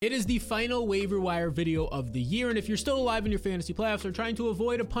It is the final waiver wire video of the year, and if you're still alive in your fantasy playoffs or trying to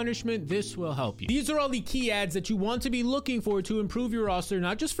avoid a punishment, this will help you. These are all the key ads that you want to be looking for to improve your roster,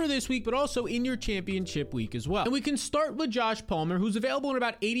 not just for this week, but also in your championship week as well. And we can start with Josh Palmer, who's available in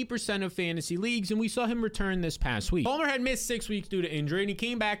about 80% of fantasy leagues, and we saw him return this past week. Palmer had missed 6 weeks due to injury, and he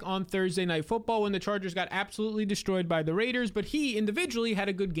came back on Thursday Night Football when the Chargers got absolutely destroyed by the Raiders, but he individually had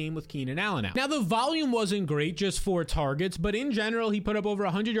a good game with Keenan Allen out. Now, the volume wasn't great, just 4 targets, but in general, he put up over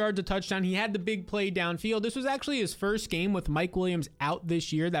 100 yards, a touchdown. He had the big play downfield. This was actually his first game with Mike Williams out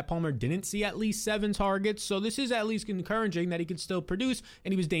this year that Palmer didn't see at least 7 targets, so this is at least encouraging that he could still produce,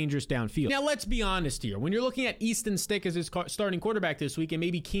 and he was dangerous downfield. Now, let's be honest here. When you're looking at Easton Stick as his starting quarterback this week, and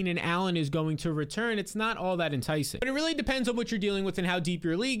maybe Keenan Allen is going to return, it's not all that enticing. But it really depends on what you're dealing with and how deep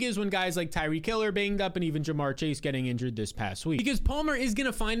your league is when guys like Tyreek Hill are banged up and even Jamar Chase getting injured this past week. Because Palmer is going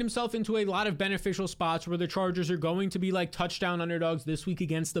to find himself into a lot of beneficial spots where the Chargers are going to be like touchdown underdogs this week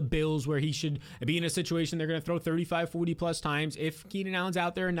against the Bills, where he should be in a situation they're going to throw 35, 40 plus times. If Keenan Allen's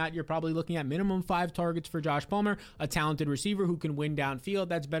out there or not, you're probably looking at minimum 5 targets for Josh Palmer, a talented receiver who can win downfield.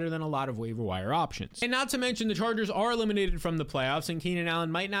 That's better than a lot of waiver wire options. And not to mention the Chargers are eliminated from the playoffs, and Keenan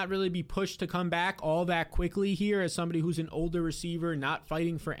Allen might not really be pushed to come back all that quickly here. As somebody who's an older receiver, not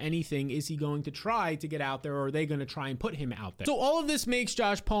fighting for anything, is he going to try to get out there, or are they going to try and put him out there? So all of this makes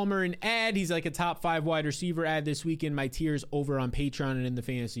Josh Palmer an ad. He's like a top 5 wide receiver ad this week in my tiers over on Patreon and in the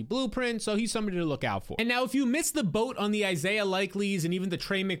Fantasy Blueprint, so he's somebody to look out for. And now, if you missed the boat on the Isaiah Likeleys and even the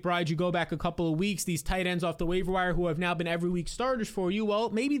Trey McBride, you go back a couple of weeks, these tight ends off the waiver wire who have now been every week starters for you, well,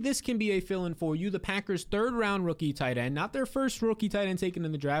 maybe this can be a fill-in for you. The Packers' 3rd round rookie tight end, not their first rookie tight end taken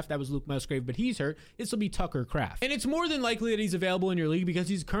in the draft, that was Luke Musgrave, but he's hurt. This will be Tucker Kraft. And it's more than likely that he's available in your league because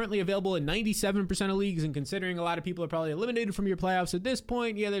he's currently available in 97% of leagues, and considering a lot of people are probably eliminated from your playoffs at this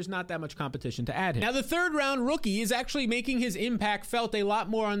point, yeah, there's not that much competition to add him. Now, the 3rd round rookie is actually making his impact felt a lot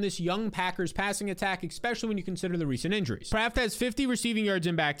more on this young Packers passing attack, especially when you consider the recent injuries. Kraft has 50 receiving yards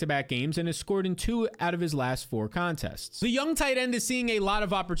in back-to-back games and has scored in 2 out of his last 4 contests. The young tight end is seeing a lot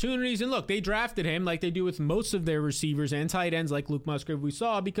of opportunities, and look, they drafted him like they do with most of their receivers and tight ends like Luke Musgrave we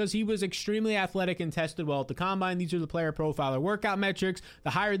saw, because he was extremely athletic and tested well at the combine. These are the player profiler workout metrics.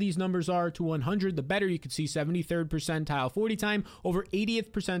 The higher these numbers are to 100, the better. You could see 73rd percentile 40 time, over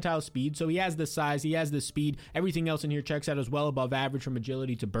 80th percentile speed, so he has the size, he has the speed, everything else in here checks out as well above average from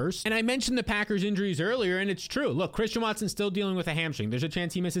agility to burst. And I mentioned the Packers injuries earlier, and it's true. Look, Christian Watson's still dealing with a hamstring. There's a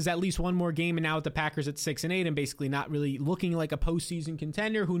chance he misses at least 1 more game, and now with the Packers at 6-8 and basically not really looking like a postseason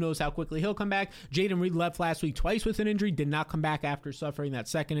contender, who knows how quickly he'll come back. Jaden Reed left last week twice with an injury, did not come back after suffering that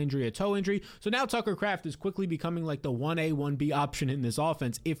second injury, a toe injury. So now Tucker Kraft is quickly becoming like the 1A, 1B option in this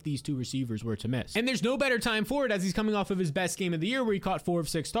offense if these 2 receivers were to miss. And there's no better time for it, as he's coming off of his best game of the year where he caught 4 of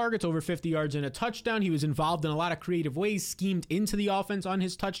 6 targets, over 50 yards and a touchdown. He was involved in a lot of creative ways, schemed into the offense on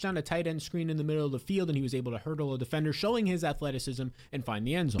his touchdown, a tight end screen in the middle of the field, and he was able to hurdle a defender, showing his athleticism and find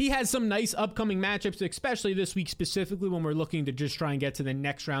the end zone. He has some nice upcoming matchups, especially this week specifically when we're looking to just try and get to the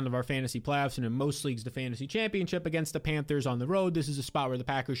next round of our fantasy playoffs, and in most leagues the fantasy championship against the Panthers on the road. This is a spot where the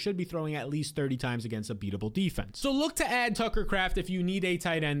Packers should be throwing at least 30 times against a beatable defense. So look to add Tucker Kraft if you need a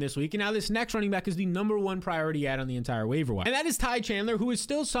tight end this week. And now this next running back is the number 1 priority ad on the entire waiver wire, and that is Ty Chandler, who is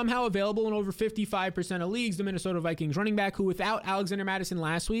still somehow available in over 55% of leagues. The Minnesota Vikings running back who, without Alexander Mattison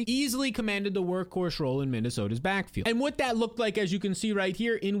last week, easily commanded the workhorse role in Minnesota's backfield. And what that looked like, as you can see right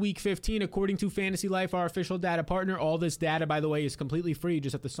here in week 15, according to Fantasy Life, our official data partner. All this data, by the way, is completely free. You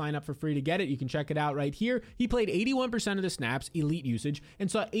just have to sign up for free to get it. You can check it out right here. He played 81% of the snaps, elite usage, and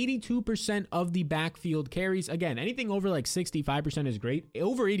saw 82% of the backfield carries. Again, anything over like 65% is great.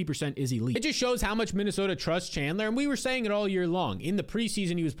 Over 80% is elite. It just shows how much Minnesota trusts Chandler, and we were saying it all year long. In the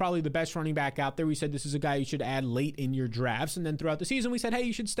preseason, he was probably the best running back out there. We said this is a guy you should add late in your drafts, and then throughout the season, we said, hey,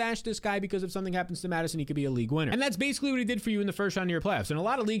 you should stash this guy because if something happens to Madison, he could be a league winner. And that's basically what he did for you in the first round of your playoffs. In a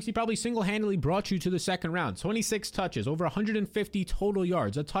lot of leagues, he probably single-handedly brought you to the second round. 26 touches, over 150 total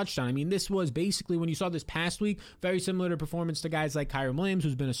yards, a touchdown. I mean, this was basically, when you saw this past week, very similar to performance to guys like Kyren Williams,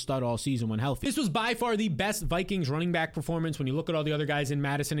 who's been a stud all season when healthy. This was by far the best Vikings running back performance. When you look at all the other guys in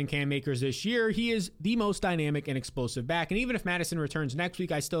Madison and Cam Akers this year, he is the most dynamic and explosive back. And even if Madison returns next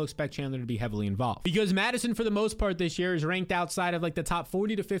week, I still expect Chandler to be heavily involved, because Madison, for the most part this year, is ranked outside of like the top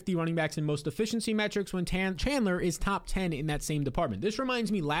 40 to 50 running backs in most efficiency metrics, when Chandler is top 10 in that same department. This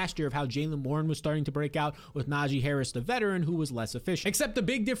reminds me last year of how Jaylen Warren was starting to break out with Najee Harris, the veteran, who was less efficient. Except the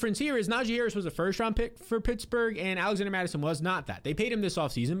big difference here is Najee Harris was a first-round pick for Pittsburgh, and Alexander Mattison was not that. They paid him this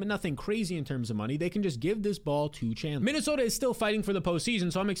offseason, but nothing crazy in terms of money. They can just give this ball to Chandler. Minnesota is still fighting for the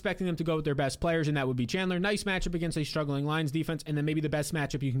postseason, so I'm expecting them to go with their best players, and that would be Chandler. Nice matchup against a struggling Lions defense, and then maybe the best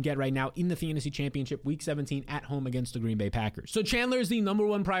matchup you can get right now in the fantasy championship, week 17 at home against the Green Bay Packers. So Chandler is the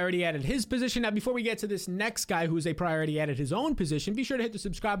 #1 priority ad at his position. Now, before we get to this next guy who is a priority ad at his own position, be sure to hit the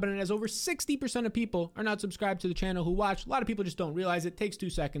subscribe button, as over 60% of people are not subscribed to the channel who watch. A lot of people just don't realize it. Takes 2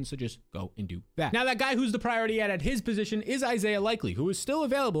 seconds, so just go and do that. Now, that guy who's the priority ad at his position is Isaiah Likely, who is still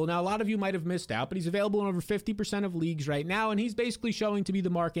available. Now, a lot of you might have missed out, but he's available in over 50% of leagues right now, and he's basically showing to be the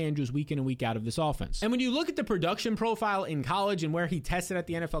Mark Andrews week in and week out of this offense. And when you look at the production profile in college and where he tested at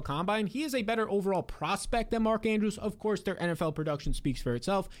the NFL Combine, he is a better overall prospect than Mark Andrews. Of course, their NFL production speaks for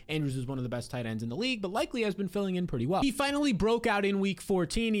itself. Andrews is one of the best tight ends in the league, but Likely has been filling in pretty well. He finally broke out in week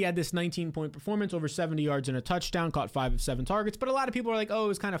 14. He had this 19-point performance, over 70 yards and a touchdown, caught 5 of 7 targets, but a lot of people are like, oh, it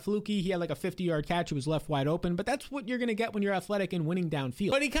was kind of fluky. He had like a 50-yard catch. He was left wide open, but that's what you're going to get when you're athletic and winning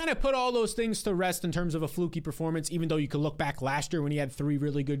downfield. But he kind of put all those things to rest in terms of a fluky performance, even though you could look back last year when he had 3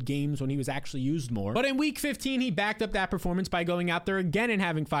 really good games when he was actually used more. But in week 15, he backed up that performance by going out there again and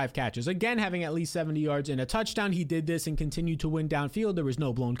having 5 catches, again having at least 70 yards and a touchdown. He did this and continued to win downfield. There was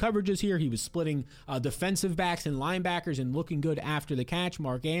no blown coverages here. He was splitting defensive backs and linebackers and looking good after the catch.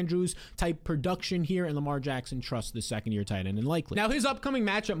 Mark Andrews type production here, and Lamar Jackson trusts the second-year tight end and Likely. Now, his upcoming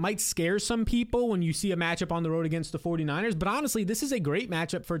matchup might scare some people when you see a matchup on the road against the 49ers, but honestly, this is a great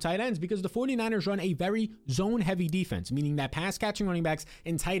matchup for tight ends because the 49ers run a very zone-heavy defense, meaning that pass-catching running backs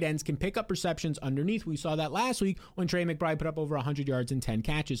and tight ends can pick up receptions underneath. We saw that last week when Trey McBride put up over 100 yards and 10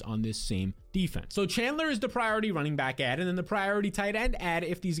 catches on this same defense. So Chandler is the priority running back ad, and then the priority tight end ad,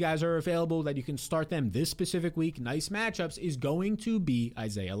 if these guys are available that you can start them this specific week, nice matchups, is going to be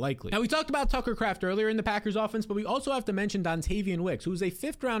Isaiah Likely. Now, we talked about Tucker Kraft earlier in the Packers offense, but we also have to mention Dontavian Wicks, who is a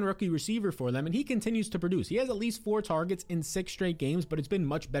 5th-round rookie receiver for them, and he continues to produce. He has at least 4 targets in 6 straight games, but it's been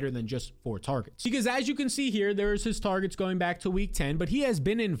much better than just 4 targets. Because as you can see here, there's his targets going back to week 10, but he has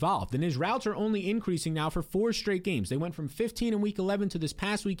been involved, and his routes are only increasing now for 4 straight games. They went from 15 in week 11 to this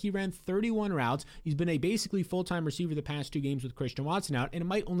past week. He ran 31 routes. He's been a basically full-time receiver the past 2 games with Christian Watson out, and it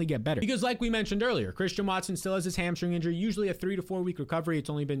might only get better. Because like we mentioned earlier, Christian Watson still has his hamstring injury, usually a 3 to 4 week recovery. It's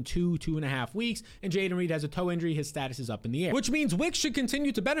only been 2.5 weeks, and Jayden Reed has a toe injury. His status is up in the air, which means Wicks should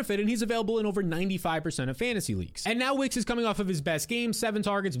continue to benefit, and he's available in over 95% of fantasy leagues. And now Wicks is coming off of his best game, 7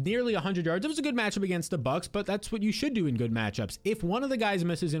 targets, nearly 100 yards. It was a good matchup against the Bucs, but that's what you should do in good matchups. If one of the guys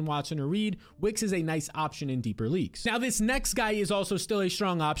misses in Watson or Reed, Wicks is a nice option in deeper leagues. Now, this next guy is also still a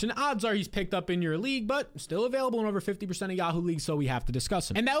strong option. Odds are he's picked up in your league, but still available in over 50% of Yahoo leagues, so we have to discuss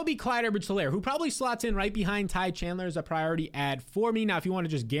him. And that would be Clyde Edwards-Helaire, who probably slots in right behind Ty Chandler as a priority ad for me. Now, if you want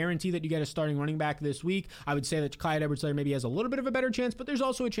to just guarantee that you get a starting running back this week, I would say that Clyde Edwards-Helaire maybe has a little bit of a better chance, but there's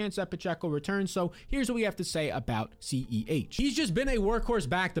also a chance that Pacheco returns. So here's what we have to say about CEH. He's just been a workhorse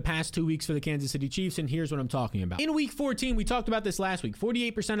back the past 2 weeks for the Kansas City Chiefs, and here's what I'm talking about. In week 14, we talked about this last week,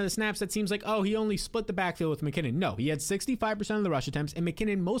 48% of the snaps, that seems like, oh, he only split the backfield with McKinnon. No, he had 65% of the rush attempts, and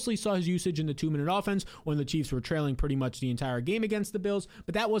McKinnon mostly saw his usage in the 2-minute offense when the Chiefs were trailing pretty much the entire game against the Bills,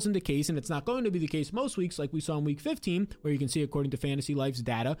 but that wasn't the case, and it's not going to be the case most weeks like we saw in week 15, where you can see, according to Fantasy Life's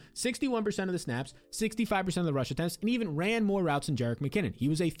data, 61% of the snaps, 65% of the rush attempts, and even ran more routes than Jerick McKinnon. He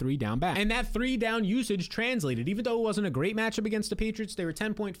was a 3-down back. And that 3-down usage translated. Even though it wasn't a great matchup against the Patriots, they were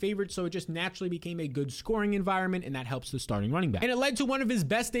 10-point favorites, so it just naturally became a good scoring environment, and that helps the starting running back. And it led to one of his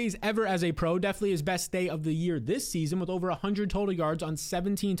best days ever as a pro, definitely his best day of the year this season, with over 100 total yards on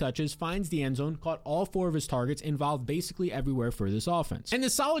 17 touches, finds the end zone, caught all 4 of his targets, involved basically everywhere for this offense. And the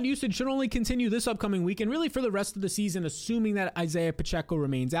solid usage should only continue this upcoming week, and really for the rest of the season, assuming that Isaiah Pacheco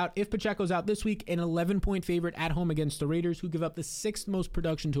remains out. If Pacheco's out this week, an 11-point favorite at home against the Raiders, who give up the 6th most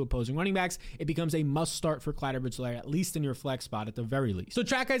production to opposing running backs, it becomes a must start for Clyde Edwards-Helaire, at least in your flex spot at the very least. So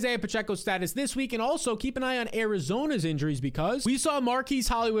track Isaiah Pacheco's status this week, and also keep an eye on Arizona's injuries, because we saw Marquise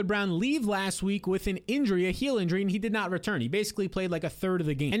Hollywood Brown leave last week with an injury, a heel injury, and he did not return. He basically played like a third of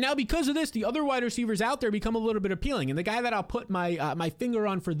the game. And now because of this, the other wide receivers out there become a little bit appealing. And the guy that I'll put my finger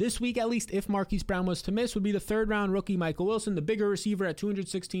on for this week, at least if Marquise Brown was to miss, would be the 3rd-round rookie Michael Wilson, the bigger receiver at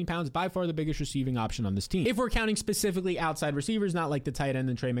 216 pounds, by far the biggest receiving option on this team. If we're counting specifically outside receivers, not like the tight end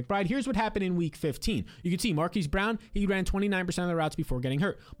and Trey McBride, here's what happened in week 15. You can see Marquise Brown, he ran 29% of the routes before getting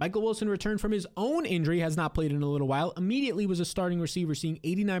hurt. Michael Wilson returned from his own injury, has not played in a little while, immediately was a starting receiver, seeing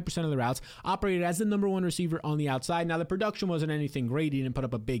 89% of the routes, operated as the #1 receiver on the outside. Now, the production wasn't anything great. He didn't put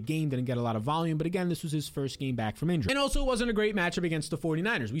up a big game, didn't get a lot of volume, but again, this was his first game back from injury. And also, it wasn't a great matchup against the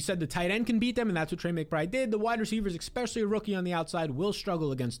 49ers. We said the tight end can beat them, and that's what Trey McBride did. The wide receivers, especially a rookie on the outside, will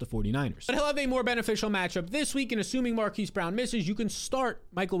struggle against the 49ers. But he'll have a more beneficial matchup this week, and assuming Marquise Brown misses, you can start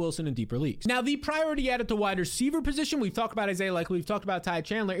Michael Wilson in deeper leagues. Now, the priority at the wide receiver position, we've talked about Isaiah Likely, we've talked about Ty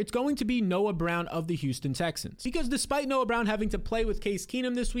Chandler, it's going to be Noah Brown of the Houston Texans. Because despite Noah Brown having to play with Case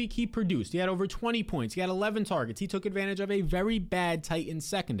Keenum this week, he produced. He had over 20 points. He had 11 targets. He took advantage of a very bad Titans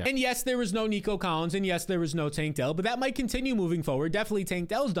secondary. And yes, there was no Nico Collins, and yes, there was no Tank Dell, but that might continue moving forward. Definitely Tank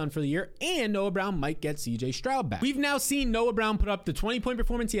Dell's done for the year, and Noah Brown might get CJ Stroud back. We've now seen Noah Brown put up the 20-point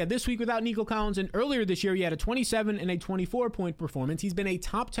performance he had this week without Nico Collins, and earlier this year he had a 27 and a 24-point performance. He's been a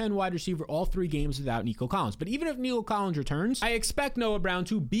top 10 wide receiver all 3 games without Nico Collins. But even if Nico Collins returns, I expect Noah Brown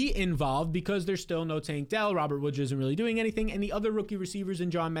to be involved because there's still no Tank Dell. Robert Woods isn't really doing anything, and the other rookie receivers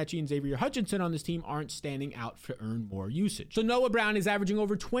in John Mechie and Xavier Hutchinson on this team aren't standing out to earn more usage. So Noah Brown is averaging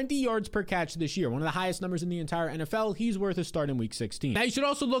over 20 yards per catch this year, one of the highest numbers in the entire NFL. He's worth a start in week 16. Now you should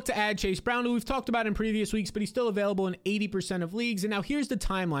also look to add Chase Brown, who we've talked about in previous weeks, but he's still available in 80% of leagues. And now here's the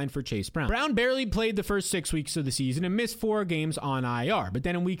timeline for Chase Brown. Brown barely played the first 6 weeks of the season and missed 4 games on IR. But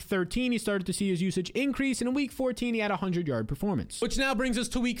then in week 13, he started to see his usage increase, and in week 14, he had a 100-yard performance. Which now brings us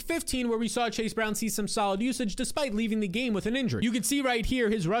to week 15, where we saw Chase Brown see some solid usage despite leaving the game with an injury. You can see right here,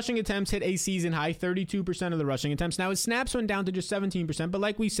 his rushing attempts hit a season high, 32% of the rushing attempts. Now his snaps went down to just 17%, but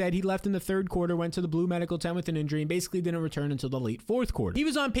like we said, he left in the third quarter, went to the Blue medical tent with an injury, and basically didn't return until the late fourth quarter. He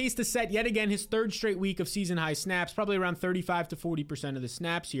was on pace to set yet again his third straight week of season high snaps, probably around 35 to 40% of the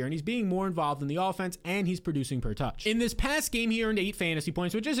snaps here, and he's being more involved in the offense, and he's producing per touch. In this past game, he earned 8 fantasy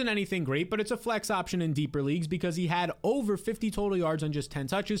points, which isn't anything great, but it's a flex option in deeper leagues because he had over 50 total yards on just 10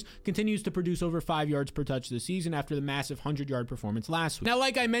 touches, continues to produce over 5 yards per touch this season after the massive 100-yard performance last week. Now,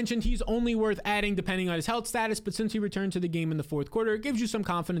 like I mentioned, he's only worth adding depending on his health status, but since he returned to the game in the fourth quarter, it gives you some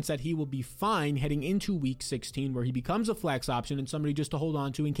confidence that he will be fine heading into week 16, where he becomes a flex option and somebody just to hold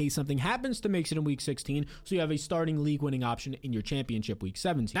on to in case something happens to make it in week 16, so you have a starting league winning option in your championship week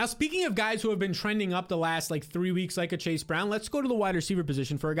 17. Now, speaking of guys who have been trending up the last 3 weeks like a Chase Brown, let's go to the wide receiver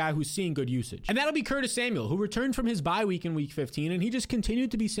position for a guy who's seeing good usage. And that'll be Curtis Samuel, who returned from his bye week in week 15, and he just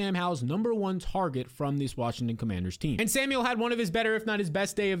continued to be Sam Howell's #1 target from this Washington Commanders team. And Samuel had one of his better, if not his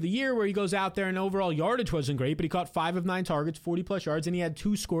best day of the year, where he goes out there and overall yardage wasn't great, but he caught 5 of 9 targets, 40 plus yards, and he had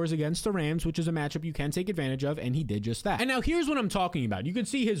 2 scores against the Rams, which is a matchup you can take advantage of, and he did just that. And now here's what I'm talking about. You can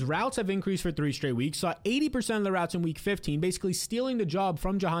see his routes have increased for 3 straight weeks, saw 80% of the routes in week 15, basically stealing the job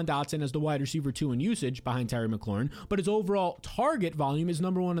from Jahan Dotson as the wide receiver 2 in usage behind Terry McLaurin, but his overall target volume is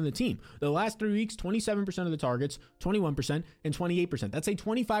 #1 on the team. The last 3 weeks, 27% of the targets, 21%, and 28%. That's a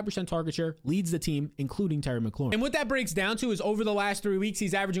 25% target share, leads the team, including Terry McLaurin. And what that breaks down to is over the last 3 weeks,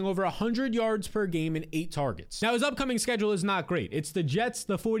 he's averaging over 100 yards per game and 8 targets. Now, his upcoming schedule is not great. It's the Jets,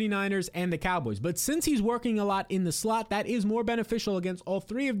 the 49ers, and the Cowboys. But since he's working a lot in the slot, that is more beneficial against all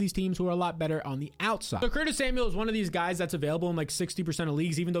 3 of these teams who are a lot better on the outside. So Curtis Samuel is one of these guys that's available in 60% of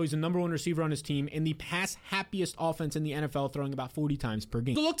leagues, even though he's the #1 receiver on his team in the pass-happiest offense in the NFL, throwing about 40 times per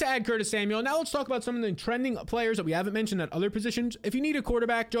game. So look to add Curtis Samuel. Now let's talk about some of the trending players that we haven't mentioned at other positions. If you need a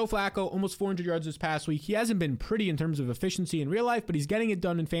quarterback, Joe Flacco, almost 400 yards this past week. He hasn't been pretty in terms of efficiency in real life, but he's getting it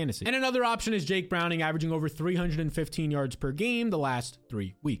done in fantasy. And another option is Jake Browning, averaging over 315 yards per game the last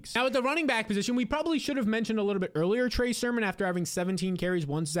 3 weeks. Now at the running back position, we probably should have mentioned a little bit earlier Trey Sermon after having 17 carries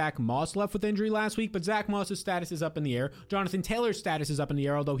once Zach Moss left with injury last week, but Zach Moss's status is up in the air. Jonathan Taylor's status is up in the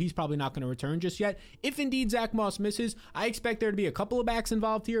air, although he's probably not going to return just yet. If indeed Zach Moss misses, I expect there to be a couple of backs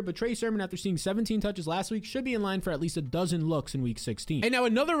involved here, but Trey Sermon, after seeing 17 touches last week, should be in line for at least a dozen looks in week 16. And now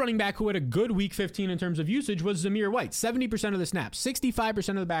another running back who had a good week 15 in terms of usage was Zamir White. 70% of the snaps, 65%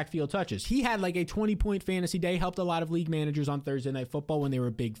 of the backfield touches. He had a 20-point fantasy day, helped a lot of league managers on Thursday Night Football when they were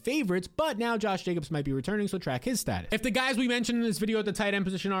big favorites, but now Josh Jacobs might be returning, so track his status. If the guys we mentioned in this video at the tight end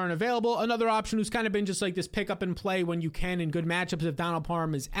position aren't available, another option who's kind of been just this pick up and play when you can in good matchups if Donald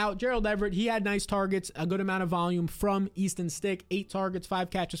Parham is out, Gerald Everett. He had nice targets, a good amount of volume from Easton Stick, 8 targets,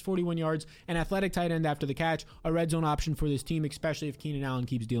 5 catches, 41 yards, an athletic tight end after the catch, a red zone option for this team, especially if Keenan Allen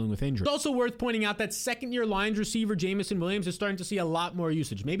keeps dealing with injury. It's also worth pointing out that second-year Lions receiver Jameson Williams is starting to see a lot more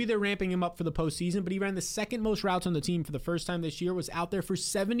usage. Maybe they're ramping him up for the postseason, but he ran the second most routes on the team for the first time this year, was out there for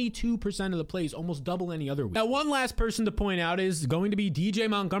 72% of the plays, almost double any other week. Now, one last person to point out is going to be DJ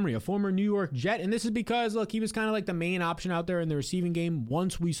Montgomery, a former New York Jet, and this is because, look, he was kind of the main option out there in the receiving game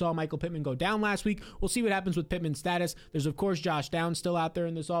once we saw Michael Pittman go down last week. We'll see what happens with Pittman's status. There's, of course, Josh Downs still out there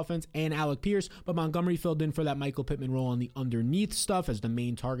in this offense and Alec Pierce, but Montgomery filled in for that Michael Pittman role on the underneath stuff as the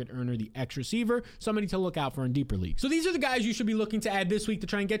main target earner, the X receiver, somebody to look out for in deeper leagues. So these are the guys you should be looking to add this week to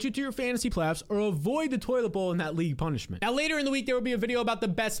try and get you to your fantasy playoffs or avoid the toilet bowl in that league punishment. Now, later in the week, there will be a video about the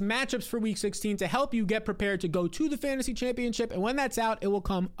best matchups for week 16 to help you get prepared to go to the fantasy championship, and when that's out, it will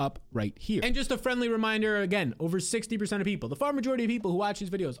come up right here. And just a friendly reminder, again, over 60% of people, the far majority of people who watch these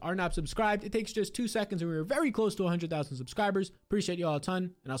videos are not subscribed. It takes just 2 seconds, and we're very close to 100,000 subscribers. Appreciate you all a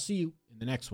ton, and I'll see you in the next one.